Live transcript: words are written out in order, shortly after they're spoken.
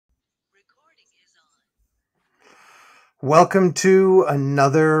Welcome to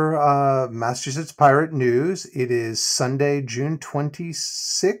another Massachusetts Pirate News. It is Sunday, June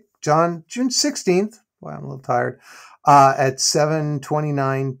 26th, June 16th. Wow, I'm a little tired. At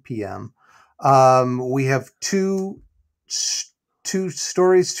 7:29 p.m. We have two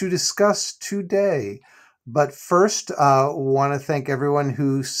stories to discuss today. But first, want to thank everyone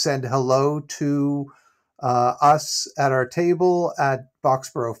who said hello to us at our table at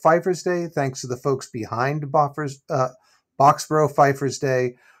Boxborough Pfeiffer's Day. Thanks to the folks behind Boxborough Pfeiffer's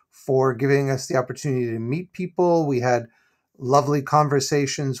Day for giving us the opportunity to meet people. We had lovely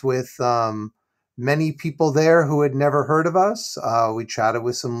conversations with many people there who had never heard of us. We chatted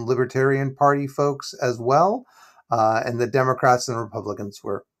with some Libertarian Party folks as well, and the Democrats and Republicans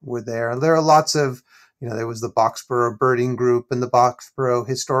were there. And there are lots of, there was the Boxborough Birding Group and the Boxborough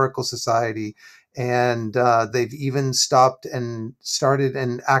Historical Society, and they've even stopped and started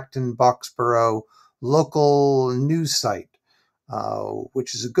an Acton Boxborough local news site,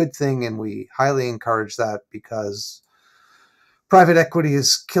 which is a good thing, and we highly encourage that because private equity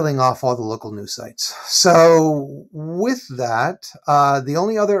is killing off all the local news sites. So with that, the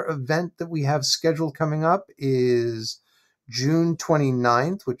only other event that we have scheduled coming up is June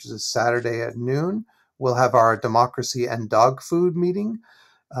 29th, which is a Saturday at noon. We'll have our democracy and dog food meeting.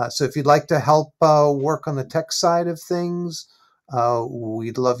 So if you'd like to help work on the tech side of things,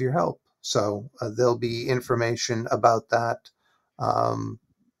 we'd love your help. So there'll be information about that.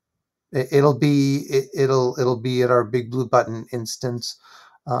 It'll be at our Big Blue Button instance,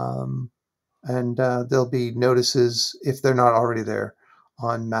 and there'll be notices if they're not already there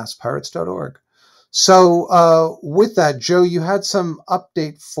on masspirates.org. So with that, Joe, you had some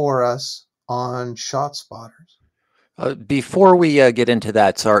update for us on shot spotters. Before we get into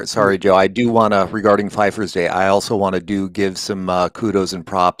that, sorry, Joe, I do want to, regarding Pfeiffer's Day, I also want to give some kudos and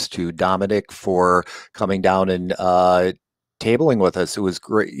props to Dominic for coming down and tabling with us. It was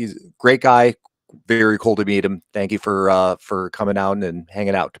great. He's a great guy. Very cool to meet him. Thank you for coming out and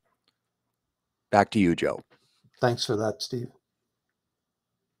hanging out. Back to you, Joe. Thanks for that, Steve.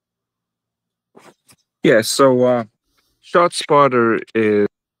 Yeah, so ShotSpotter is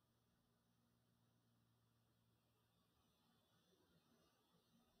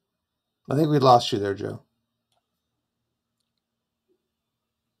I think we lost you there, Joe.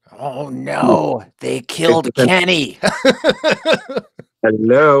 Oh no, they killed Kenny.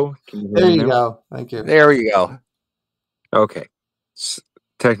 Hello. Can you hear There me you now? go. Thank you. There you go. Okay.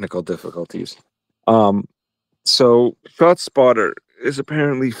 Technical difficulties. So ShotSpotter is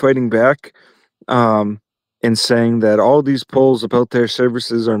apparently fighting back, and saying that all these polls about their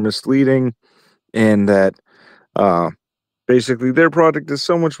services are misleading, and that basically their product is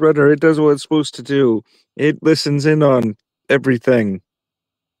so much better. It does what it's supposed to do. It listens in on everything,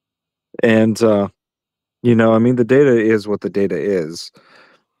 and I mean, the data is what the data is,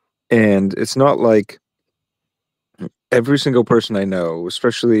 and it's not like every single person I know,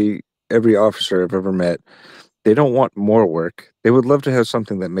 especially every officer I've ever met, they don't want more work. They would love to have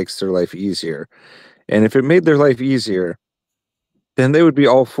something that makes their life easier. And if it made their life easier, then they would be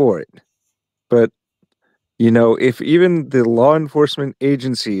all for it. But, if even the law enforcement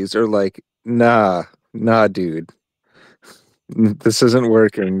agencies are like, nah, dude, this isn't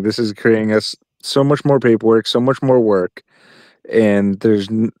working. This is creating us so much more paperwork, so much more work, and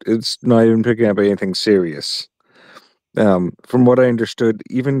it's not even picking up anything serious. From what I understood,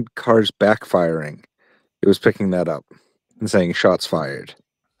 even cars backfiring, it was picking that up and saying shots fired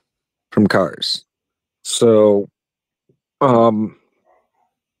from cars. So,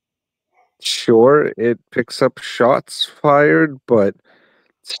 sure, it picks up shots fired, but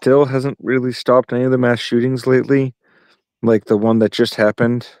still hasn't really stopped any of the mass shootings lately, like the one that just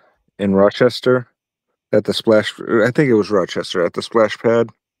happened in Rochester at the splash. I think it was Rochester at the splash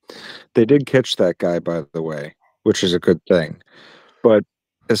pad. They did catch that guy, by the way, which is a good thing. But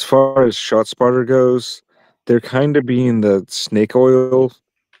as far as ShotSpotter goes, they're kind of being the snake oil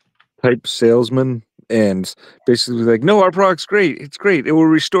type salesman, and basically like, no, our product's great. It's great. It will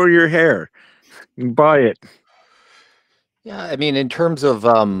restore your hair. You can buy it. Yeah, I mean, in terms of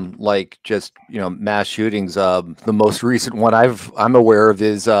like just mass shootings, the most recent one I'm aware of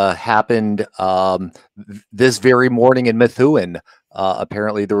is happened this very morning in Methuen.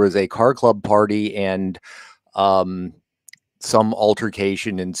 Apparently, there was a car club party and some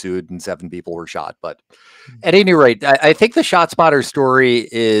altercation ensued, and 7 people were shot. But at any rate, I think the ShotSpotter story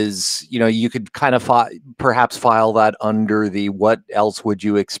is, you could kind of perhaps file that under the "what else would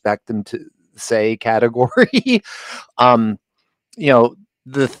you expect them to say" category. um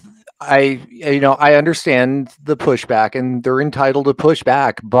I understand the pushback, and they're entitled to push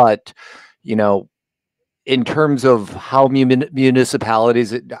back, but in terms of how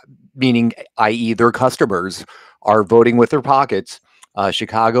municipalities, meaning i.e. their customers, are voting with their pockets.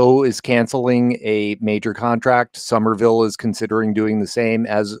 Chicago is canceling a major contract. Somerville is considering doing the same,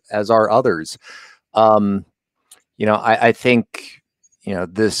 as are others. Um, I think,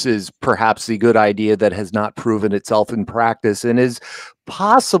 this is perhaps the good idea that has not proven itself in practice and is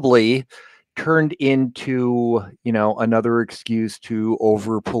possibly turned into, another excuse to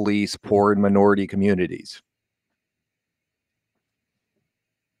over police poor and minority communities.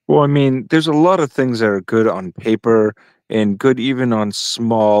 Well, I mean, there's a lot of things that are good on paper and good even on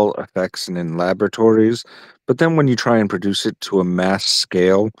small effects and in laboratories, but then when you try and produce it to a mass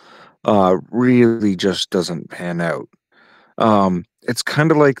scale, really just doesn't pan out. It's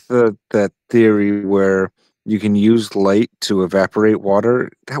kind of like that theory where you can use light to evaporate water.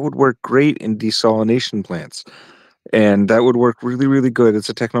 That would work great in desalination plants, and that would work really, really good. It's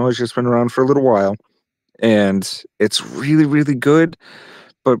a technology that's been around for a little while, and it's really, really good.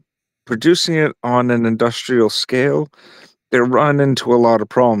 But producing it on an industrial scale, they run into a lot of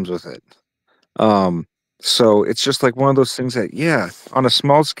problems with it. Um, so it's just like one of those things that, yeah, on a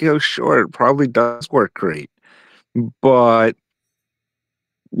small scale, sure, it probably does work great, but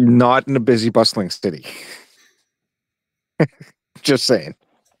not in a busy, bustling city. Just saying.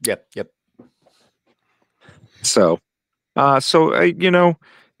 Yep, yep. So, uh,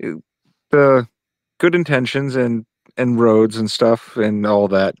 the good intentions and roads and stuff and all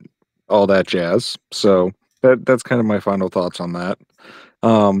that jazz. So that's kind of my final thoughts on that.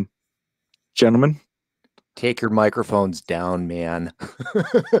 Um, Gentlemen. Take your microphones down, man.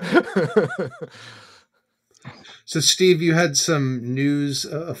 So, Steve, you had some news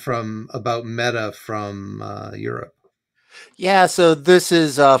from about Meta from Europe. Yeah, so this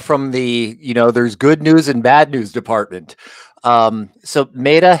is from the, there's good news and bad news department. So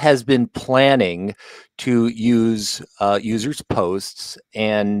Meta has been planning to use users' posts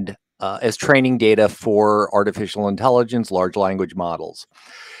and as training data for artificial intelligence, large language models.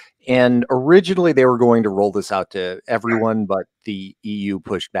 And originally they were going to roll this out to everyone, but the EU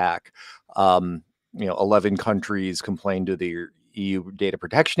pushed back. 11 countries complained to the EU data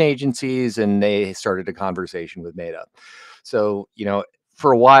protection agencies, and they started a conversation with Meta. So,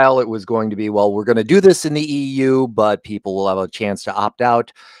 for a while it was going to be, well, we're going to do this in the EU, but people will have a chance to opt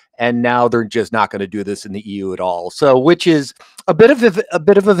out. And now they're just not going to do this in the EU at all. So, which is a bit of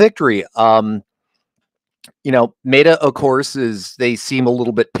a victory. Meta, of course, they seem a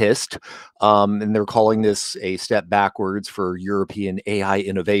little bit pissed, and they're calling this a step backwards for European AI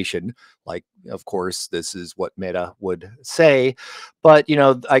innovation. Like, of course, this is what Meta would say, but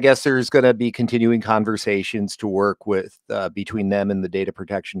I guess there's going to be continuing conversations to work with between them and the data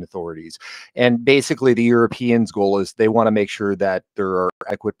protection authorities. And basically, the Europeans' goal is they want to make sure that there are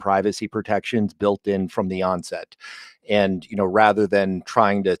adequate privacy protections built in from the onset. And rather than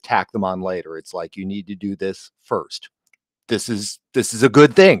trying to tack them on later, it's like you need to do this first. This is a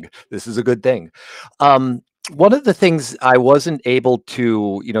good thing. This is a good thing. One of the things I wasn't able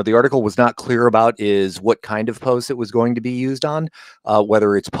to, the article was not clear about is what kind of post it was going to be used on,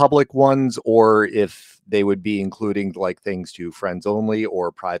 whether it's public ones or if they would be including like things to friends only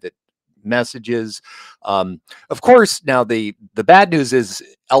or private messages. Of course, now the bad news is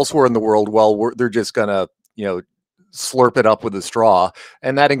elsewhere in the world, well, they're just gonna, slurp it up with a straw,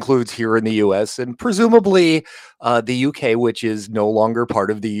 and that includes here in the US and presumably the UK, which is no longer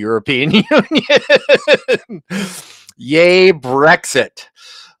part of the European Union. Yay, Brexit.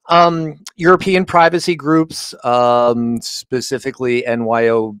 European privacy groups, specifically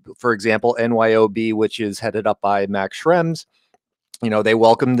for example, NYOB, which is headed up by Max Schrems, they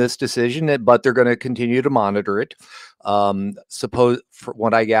welcome this decision, but they're going to continue to monitor it. From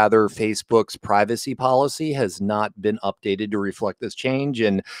what I gather, Facebook's privacy policy has not been updated to reflect this change,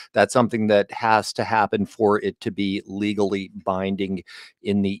 and that's something that has to happen for it to be legally binding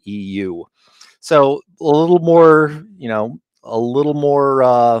in the EU. So a little more,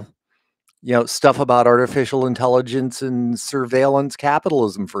 stuff about artificial intelligence and surveillance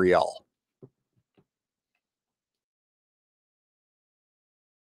capitalism for y'all.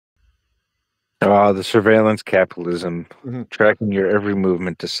 The surveillance capitalism, tracking your every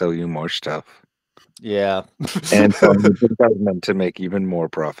movement to sell you more stuff. Yeah. And telling the big government to make even more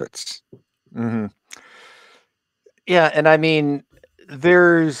profits. Mm-hmm. Yeah, and I mean,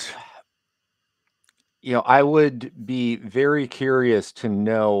 there's, I would be very curious to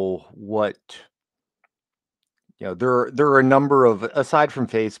know what, there are a number of, aside from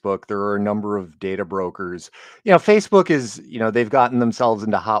Facebook, there are a number of data brokers. Facebook is, they've gotten themselves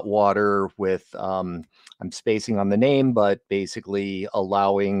into hot water with, I'm spacing on the name, but basically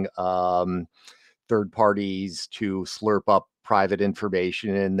allowing third parties to slurp up private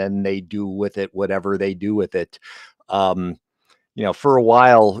information, and then they do with it whatever they do with it. Um, for a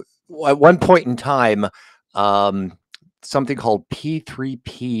while, at one point in time, um, something called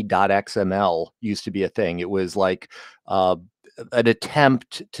P3P.xml used to be a thing. It was like uh, an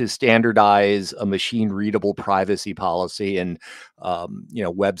attempt to standardize a machine readable privacy policy, and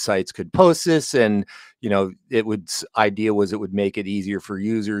websites could post this, and idea was it would make it easier for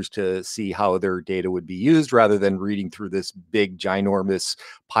users to see how their data would be used rather than reading through this big ginormous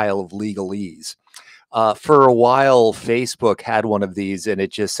pile of legalese. For a while, Facebook had one of these, and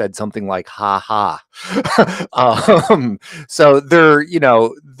it just said something like "ha ha." um, so they're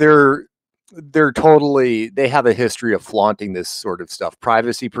totally, they have a history of flaunting this sort of stuff.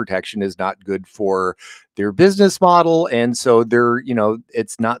 Privacy protection is not good for their business model, and so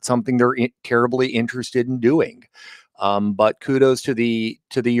it's not something they're terribly interested in doing. But kudos to the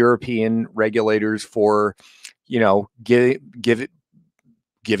European regulators for giving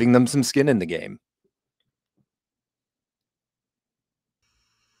them some skin in the game.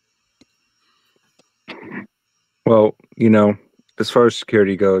 Well, as far as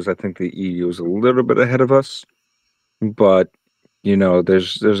security goes, I think the EU is a little bit ahead of us, but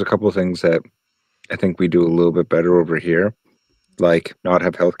there's a couple of things that I think we do a little bit better over here, like not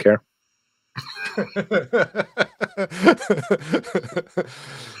have healthcare.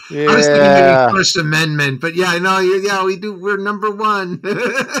 I was thinking maybe Yeah. First Amendment, but yeah, no, yeah, we do. We're number one.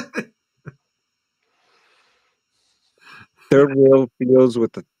 Third world deals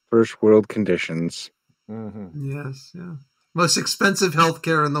with the first world conditions. Yes, yeah. Most expensive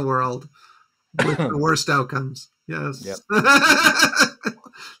healthcare in the world with the worst outcomes. Yes.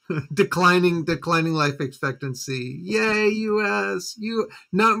 declining life expectancy. Yay, US. You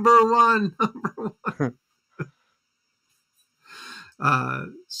number one. Number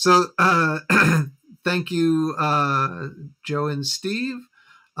one. Thank you, Joe and Steve.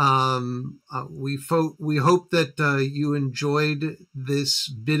 We hope that you enjoyed this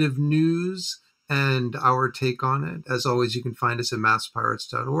bit of news and our take on it. As always, you can find us at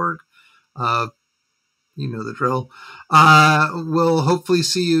masspirates.org. You know the drill. We'll hopefully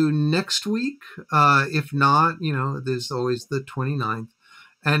see you next week. If not, there's always the 29th.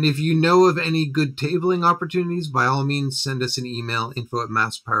 And if you know of any good tabling opportunities, by all means, send us an email,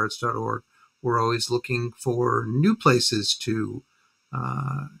 info@masspirates.org. We're always looking for new places to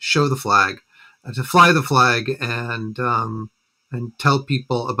show the flag, to fly the flag, and tell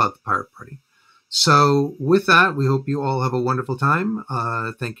people about the Pirate Party. So with that, we hope you all have a wonderful time.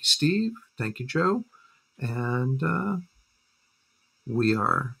 Thank you, Steve. Thank you, Joe. And we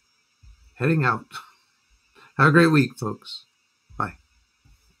are heading out. Have a great week, folks.